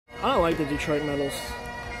I don't like the Detroit medals.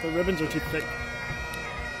 The ribbons are too thick.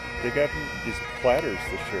 They got these platters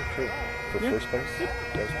this year too for first place.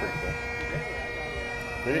 That was pretty cool.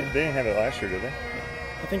 They didn't have it last year, did they?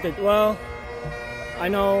 I think they. Well, I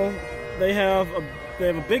know they have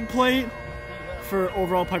a big plate for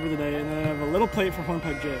overall pipe of the day, and then they have a little plate for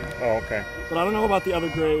hornpipe jig. Oh, okay. But I don't know about the other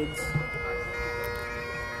grades.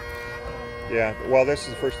 Yeah. Well, this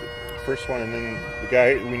is the first one, and then the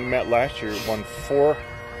guy we met last year won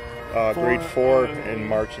grade 4 in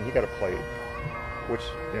March, and he got a plate, which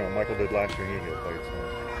Michael did last year, and he got a plate. So.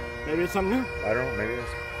 Maybe it's something new. I don't know. Maybe it is,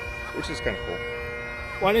 which is kind of cool.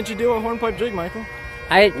 Why didn't you do a hornpipe jig, Michael?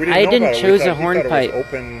 I didn't choose a hornpipe.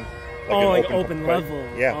 Open. Like open level.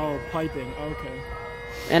 Yeah. Oh, piping. Okay.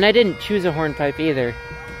 And I didn't choose a hornpipe either.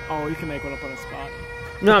 Oh, you can make one up on the spot.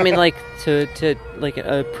 No, I mean like to like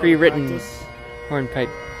a pre-written hornpipe.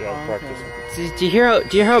 Yeah, practice. Do you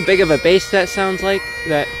hear how big of a bass that sounds like?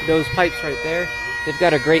 Those pipes right there. They've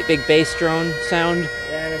got a great big bass drone sound.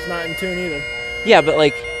 Yeah, and it's not in tune either. Yeah, but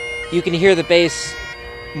like you can hear the bass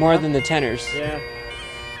more than the tenors. Yeah.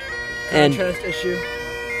 And contrast issue.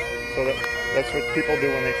 So that's what people do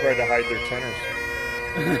when they try to hide their tenors.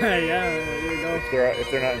 Yeah, there you go. If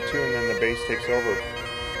they're not in tune, then the bass takes over.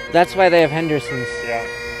 That's why they have Hendersons. Yeah.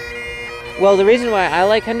 Well, the reason why I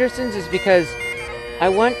like Hendersons is because I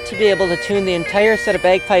want to be able to tune the entire set of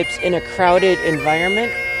bagpipes in a crowded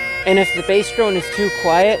environment, and if the bass drone is too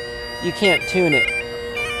quiet, you can't tune it.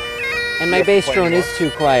 And my bass drone is too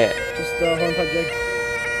quiet. Just the hornpipe jig.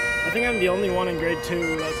 I think I'm the only one in grade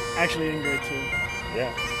 2 that's actually in grade 2.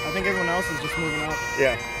 Yeah. I think everyone else is just moving up.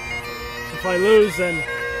 Yeah. So if I lose, then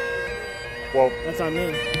that's on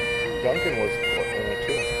me. Duncan was in it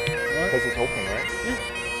too. What? Because it's open, right? Yeah.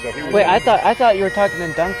 So if he was Wait, I thought you were talking to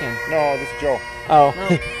Duncan. No, this is Joe. Oh,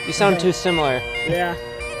 No. You sound too similar. Yeah.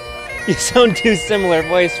 You sound too similar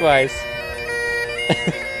voice-wise.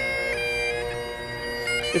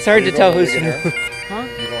 It's hard to tell who's who. Huh?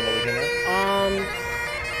 You going to Ligonier?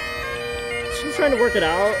 She's trying to work it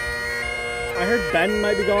out. I heard Ben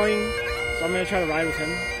might be going, so I'm gonna try to ride with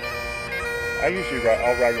him.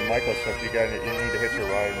 I'll ride with Michael, so if you need to hitch a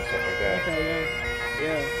ride and stuff like that. Okay,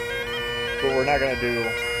 yeah. But we're not gonna do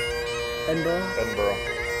Edinburgh,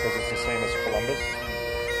 because it's the same as Columbus.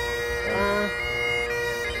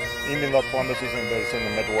 Even though Columbus isn't, but it's in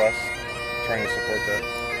the Midwest, trying to support that.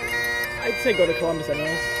 I'd say go to Columbus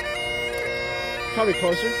anyways. Probably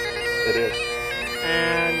closer. It is.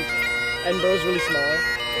 And Edinburgh's really small.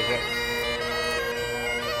 Is it?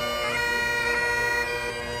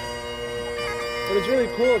 But it's really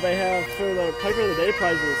cool. They have, for the Piper of the Day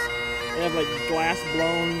prizes, they have like glass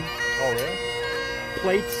blown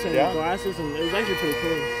plates and glasses, and it was actually pretty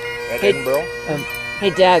cool. At Edinburgh? Hey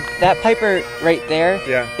Dad, that Piper right there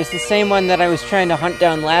is the same one that I was trying to hunt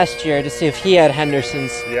down last year to see if he had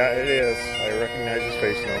Hendersons. Yeah, it is. I recognize his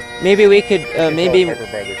face now. Maybe we could, maybe... Piper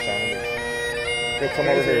by their sound. They'll come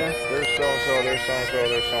over here. There's so-and-so, there's so-and-so,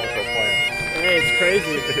 there's so-and-so playing. Hey, it's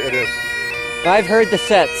crazy. It is. I've heard the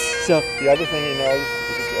sets, so... The other thing he knows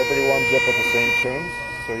is everybody warms up with the same tunes,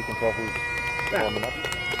 so he can tell who's warming up.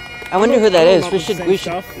 I wonder who that is. We should.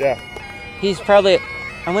 Yeah. He's probably...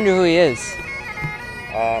 I wonder who he is.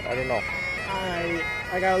 I don't know.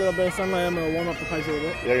 I got a little bit of sunlight. I'm gonna warm up the pipes a little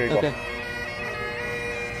bit. There you go.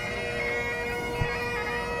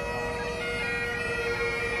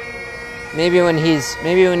 Maybe when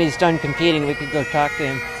he's done competing, we could go talk to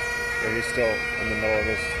him. Yeah, he's still in the middle of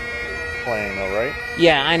his playing, though, right?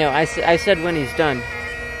 Yeah, I know. I said when he's done.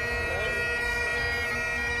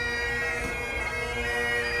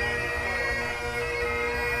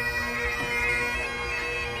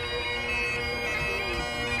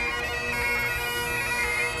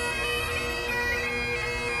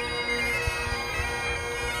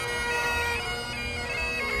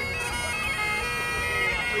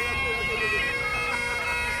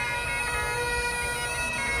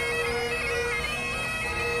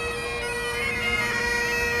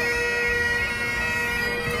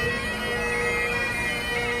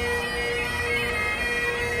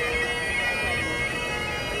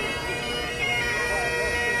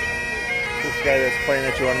 This guy that's playing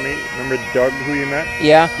that you want to meet, remember Doug, who you met?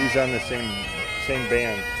 Yeah. He's on the same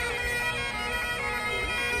band.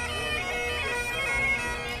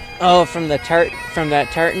 Oh, from that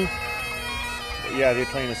tartan? Yeah, they're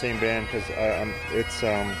playing the same band because it's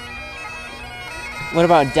What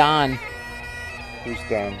about Don? Who's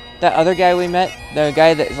Don? That other guy we met, the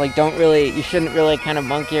guy that's like you shouldn't really kind of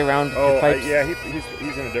monkey around with your pipes. Yeah,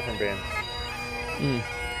 he's in a different band.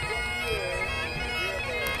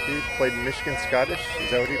 He played Michigan Scottish. Is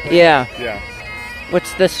that what he played? Yeah. Yeah.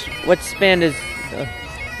 What's this? What band is?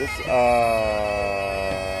 This, I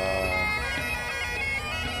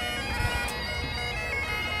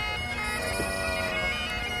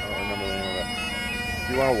don't remember the name of it.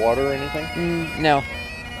 Do you want a water or anything? No. Do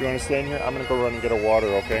you want to stay in here? I'm gonna go run and get a water,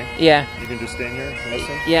 okay? Yeah. You can just stay in here and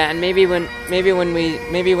listen? Yeah, and maybe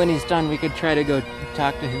when he's done, we could try to go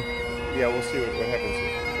talk to him. Yeah, we'll see what happens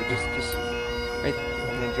here. But just right.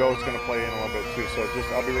 And then Joe's gonna play in a little bit too, so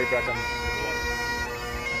I'll be right back on the water.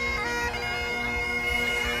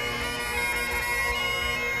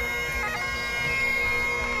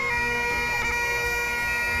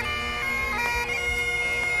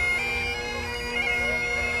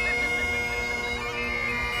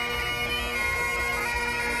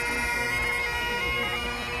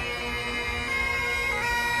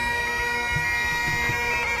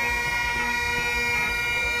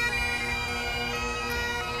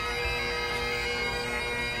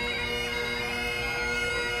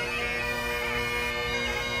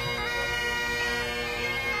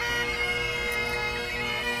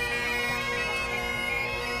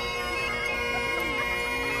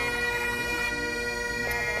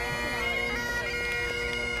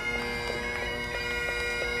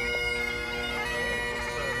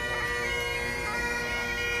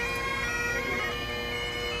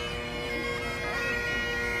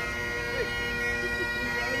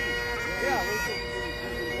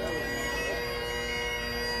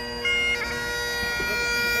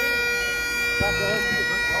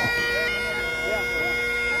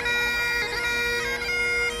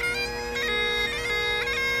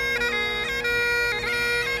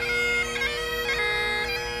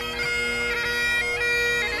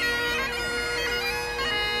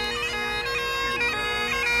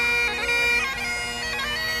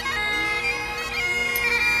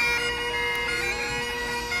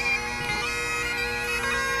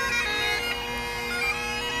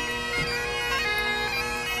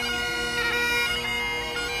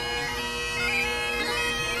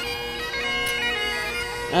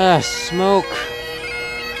 Smoke.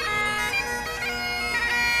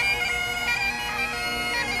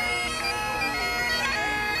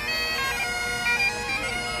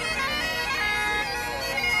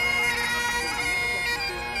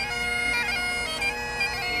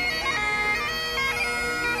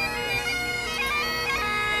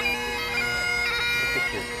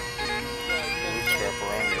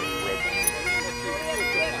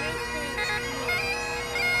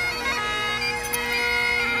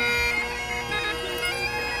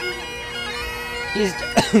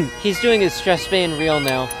 He's doing his stress bay and reel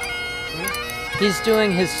now. He's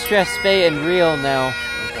doing his stress bay and reel now.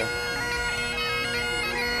 Okay.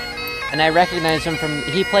 And I recognize him from,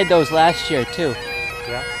 he played those last year too.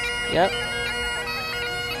 Yeah? Yep.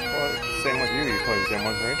 Well, same with you. You play the same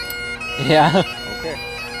ones, right? Yeah. Okay.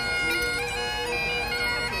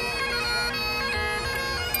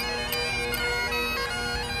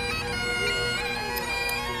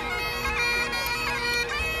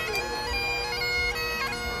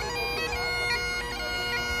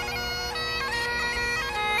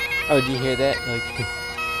 Oh, do you hear that? Like,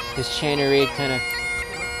 his chainer reed kind of...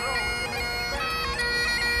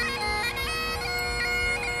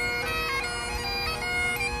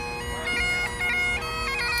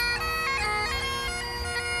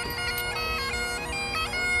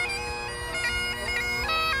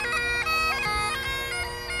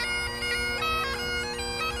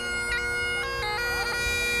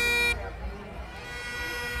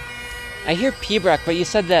 I hear Pibroch, but you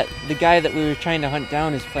said that the guy that we were trying to hunt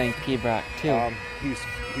down is playing Pibroch too. He's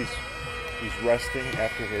resting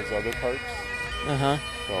after his other parts. Uh-huh.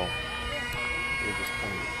 So we're just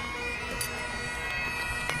kind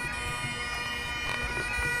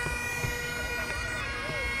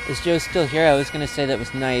of... Is Joe still here? I was gonna say that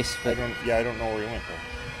was nice, but I don't know where he went though.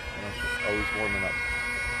 I was warming up.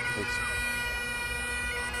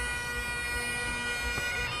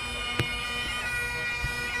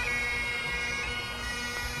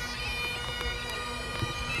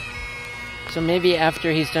 So maybe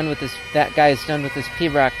after he's done with this, that guy's done with this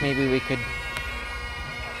Pibroch, maybe we could...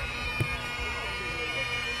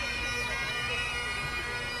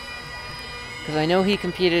 Because I know he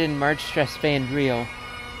competed in March Stress Bay and Rio.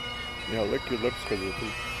 Yeah, lick your lips because it's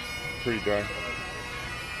pretty dry.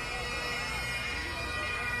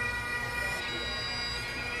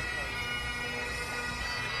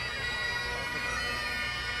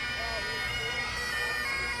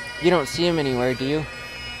 You don't see him anywhere, do you?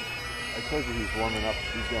 I told you he's warming up.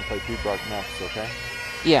 He's going to play Pibroch next, okay?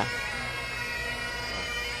 Yeah.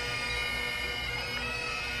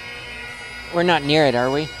 We're not near it,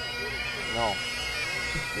 are we? No.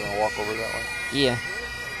 You want to walk over that way? Yeah.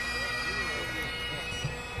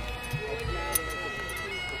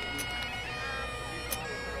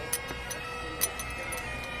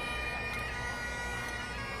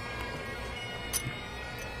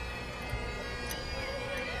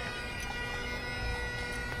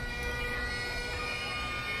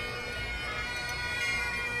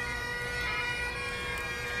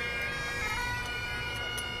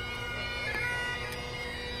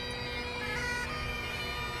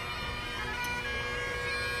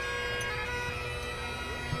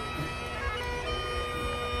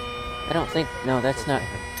 I don't think. No, that's not.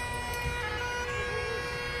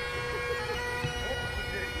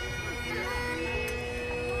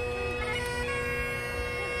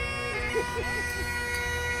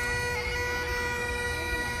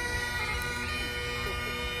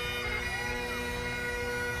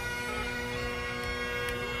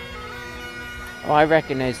 Oh, I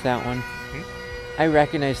recognize that one. I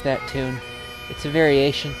recognize that tune. It's a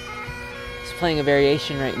variation. It's playing a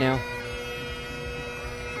variation right now.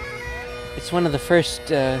 It's one of the first,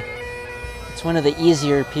 it's one of the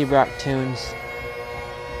easier P-Brock tunes.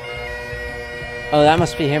 Oh, that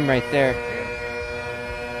must be him right there.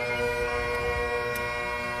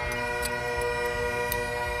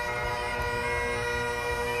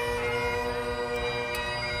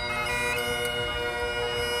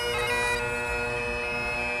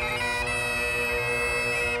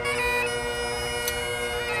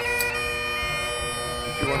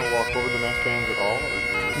 Do you want to walk over the mass bands at all, or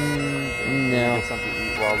do you no. get something to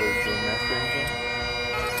eat while they're doing mass bands?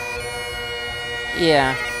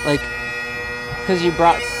 Yeah, like, because you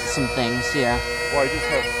brought some things, yeah. Well, I just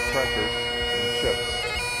have crackers and chips.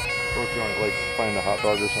 Or if you want to, like, find a hot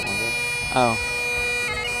dog or something like that. Oh.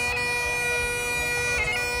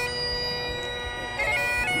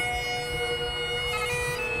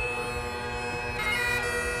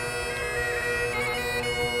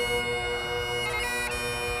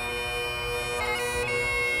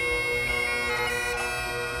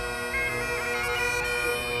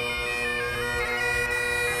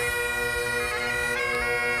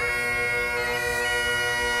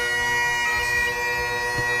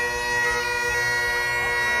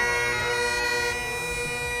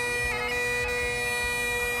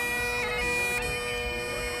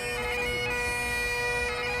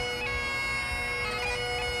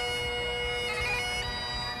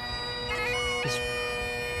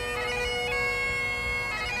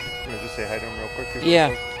 Can I just say hi to him real quick?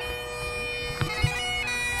 Yeah.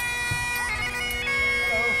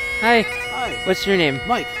 Hi. Hi. What's your name?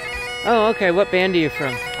 Mike. Oh, okay. What band are you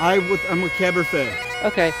from? I'm with Cabernet.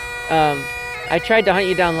 Okay. I tried to hunt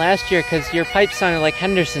you down last year because your pipes sounded like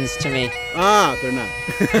Henderson's to me. Ah, they're not.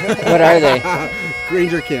 What are they?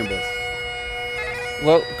 Granger Campbell's.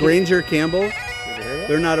 Well, Granger Campbell? You ever hear that?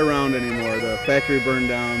 They're not around anymore. The factory burned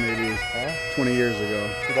down maybe 20 years ago.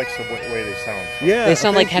 He likes the way they sound. So. Yeah, they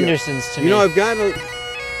sound like thank you. Henderson's to me. You know, I've gotten,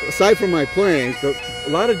 aside from my playing, a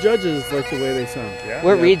lot of judges like the way they sound. Yeah?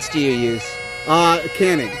 What Yeah. reeds do you use?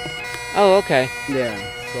 Canning. Oh, okay. Yeah,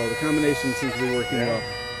 so the combination seems to be working Yeah. well.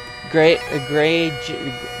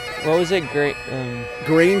 What was it?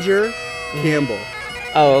 Granger Campbell.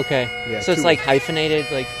 Oh, okay. Yeah, So it's two like hyphenated,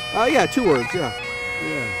 like yeah, 2 words, yeah.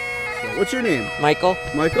 Yeah. So what's your name? Michael.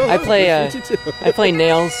 Michael? I play, nice to meet you too. I play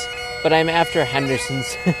nails, but I'm after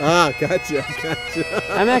Henderson's. Ah, gotcha.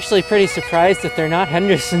 I'm actually pretty surprised that they're not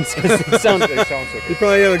Henderson's because they sound. They sound so You good.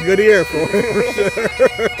 probably have a good ear for it, for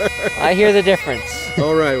sure. I hear the difference.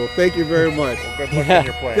 All right, well, thank you very much. Well, good luck Yeah. in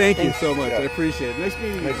your play. Thank you Thanks. so much. Yeah. I appreciate it. Nice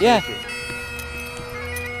meeting you. Nice to Yeah. meet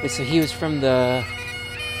you. Wait, so he was from the.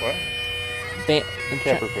 What?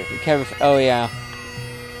 Cabernet. Oh yeah.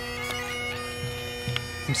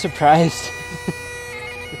 I'm surprised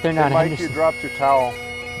that they're not Hey, Mike, you Henderson. dropped your towel.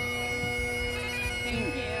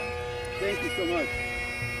 Thank you so much.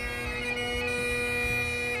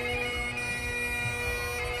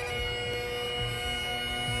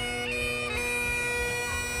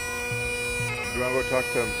 Do you want to go talk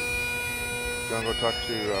to?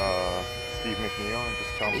 Steve McNeil and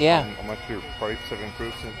just tell him Yeah. how much your pipes have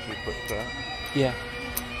improved since you put that? Yeah.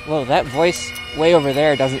 Well, that voice way over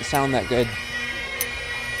there doesn't sound that good.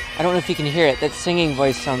 I don't know if you can hear it. That singing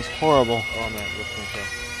voice sounds horrible. Oh, I'm not listening to.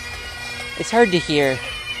 It's hard to hear.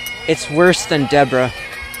 It's worse than Deborah.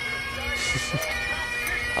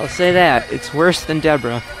 I'll say that. It's worse than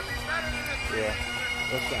Deborah. Yeah,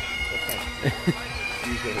 that's not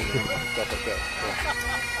usually stuff like that. So.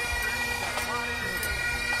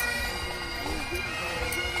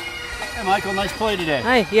 Hey Michael, nice play today.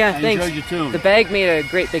 Hi, yeah, I thanks. enjoyed your tune. The bag made a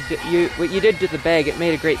great big what you did to the bag, it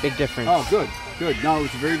made a great big difference. Oh, good. No, it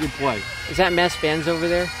was a very good play. Is that mass bands over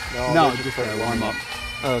there? No, they're just starting to warm up.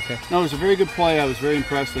 Oh, okay. No, it was a very good play. I was very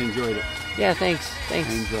impressed. I enjoyed it. Yeah, thanks. I Thanks.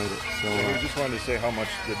 enjoyed it. So We just wanted to say how much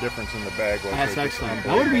the difference in the bag was. that's It's excellent.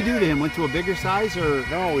 Now, what did we do to him? Went to a bigger size or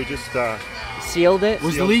No, we just Sealed it?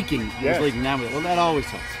 was Sealed. leaking? It Yes. was leaking. Well, that always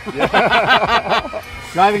helps.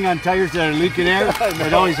 Driving on tires that are leaking air,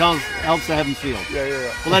 it always helps to have them sealed.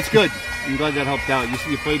 yeah. Well, that's good. I'm glad that helped out.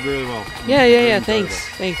 You played really well. Yeah, enjoyable.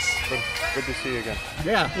 thanks. Good to see you again.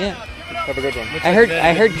 Yeah. Yeah. Have a good one. I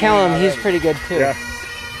heard Callum, he's pretty good too. Yeah,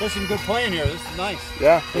 There's some good playing here. This is nice.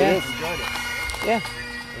 yeah, Yeah. it is. Enjoyed it. Yeah.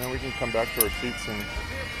 And then we can come back to our seats and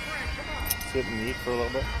sit and eat for a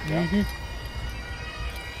little bit. Yeah. Mm-hmm.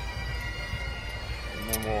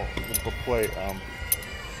 And then we'll go play.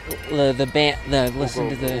 The band. Listen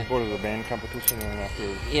to the. We'll go to the band competition, and then after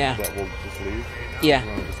that, we'll just leave. Yeah. You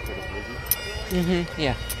want to just take it easy? Mm-hmm.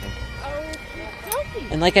 Yeah.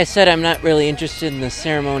 And like I said, I'm not really interested in the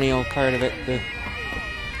ceremonial part of it.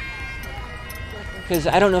 Because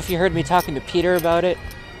I don't know if you heard me talking to Peter about it.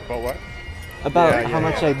 About what? About how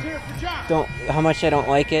much I don't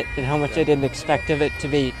like it, and how much I didn't expect of it to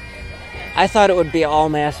be. I thought it would be all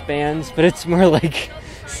mass bands, but it's more like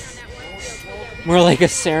a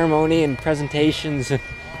ceremony and presentations.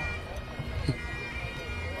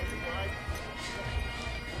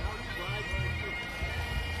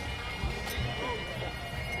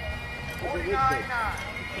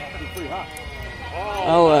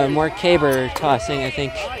 More caber tossing, I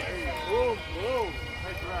think. I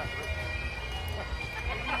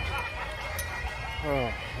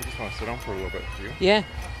just want to sit down for a little bit. Do you? Yeah.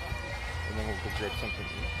 And then we'll go grab something to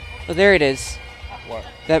eat. Oh, there it is. What?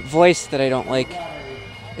 That voice that I don't like.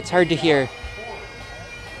 It's hard to hear.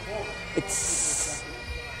 It's...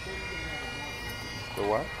 The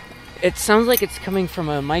what? It sounds like it's coming from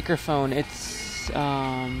a microphone. It's,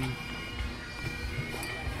 I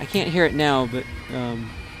can't hear it now, but,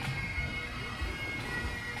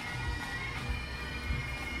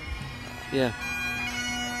 yeah.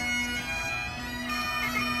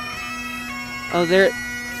 Oh, they're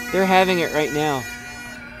having it right now.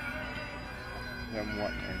 Having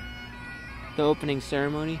what? The opening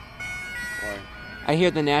ceremony. Why? I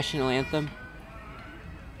hear the national anthem.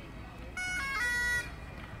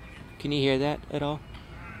 Can you hear that at all?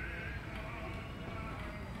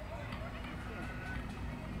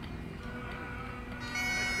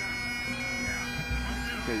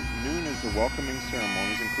 Okay, noon is the welcoming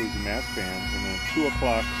ceremonies, includes the mass bands, and then 2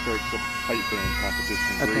 o'clock starts the pipe band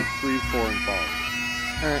competition, grade 3, 4, and 5.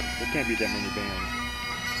 All right. There can't be that many bands.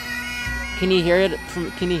 Can you hear it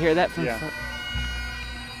from? Can you hear that from? Yeah.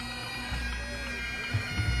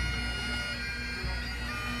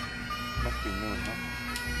 Must be noon, huh?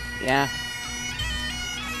 Yeah.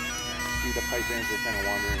 See the pipe bands are kind of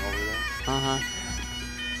wandering over there. Uh huh.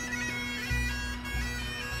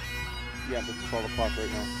 Yeah, but it's 12 o'clock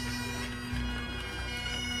right now.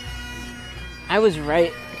 I was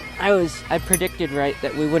right. I predicted right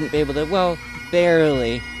that we wouldn't be able to. Well,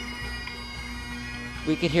 barely.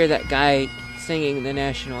 We could hear that guy singing the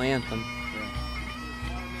national anthem. Yeah.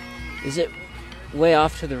 Is it way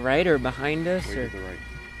off to the right or behind us? Way or? to the right.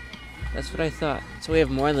 That's what I thought. So we have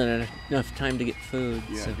more than enough time to get food.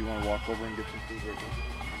 Yeah, so. do you want to walk over and get some food right now?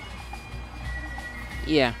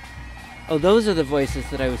 Yeah. Oh, those are the voices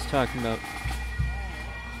that I was talking about.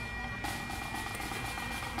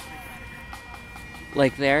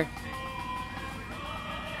 Like there?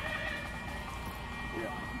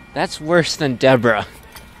 Yeah. That's worse than Deborah.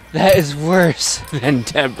 That is worse than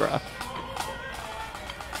Deborah.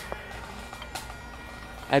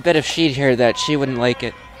 I bet if she'd hear that, she wouldn't like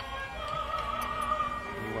it.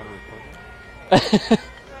 You want to record it?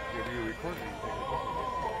 Yeah, you record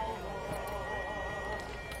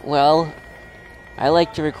it. Well, I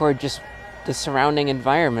like to record just the surrounding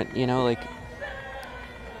environment, you know, like...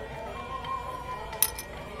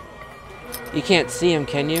 You can't see them,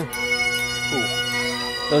 can you? Who?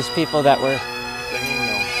 Those people that were... Singing?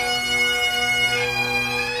 No.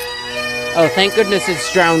 Oh, thank goodness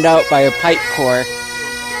it's drowned out by a pipe corps.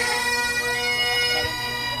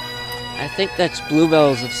 I think that's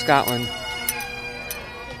Bluebells of Scotland.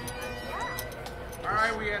 All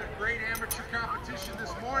right, we had a great amateur competition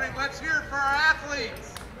this morning. Let's hear it for our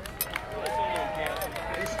athletes.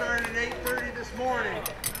 They started at 8:30 this morning.